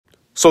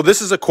So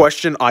this is a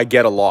question I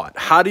get a lot.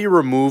 How do you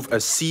remove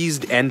a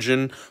seized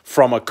engine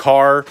from a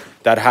car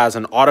that has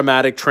an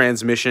automatic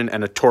transmission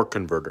and a torque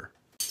converter?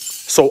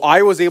 So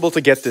I was able to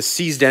get the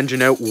seized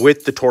engine out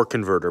with the torque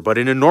converter, but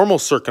in a normal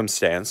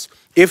circumstance,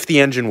 if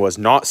the engine was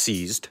not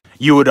seized,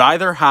 you would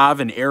either have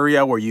an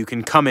area where you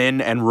can come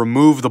in and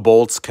remove the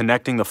bolts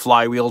connecting the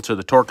flywheel to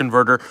the torque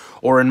converter,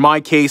 or in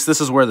my case,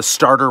 this is where the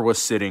starter was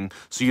sitting,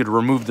 so you'd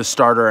remove the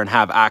starter and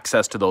have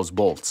access to those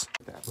bolts.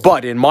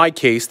 But in my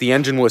case, the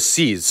engine was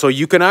seized, so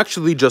you can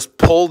actually just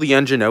pull the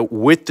engine out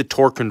with the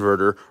torque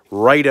converter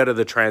right out of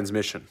the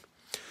transmission.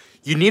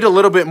 You need a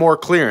little bit more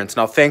clearance.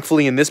 Now,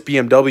 thankfully, in this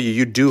BMW,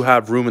 you do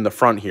have room in the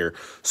front here.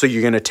 So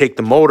you're going to take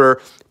the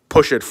motor,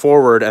 push it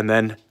forward, and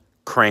then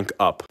crank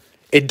up.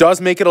 It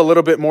does make it a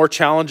little bit more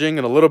challenging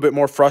and a little bit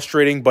more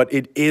frustrating, but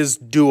it is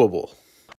doable.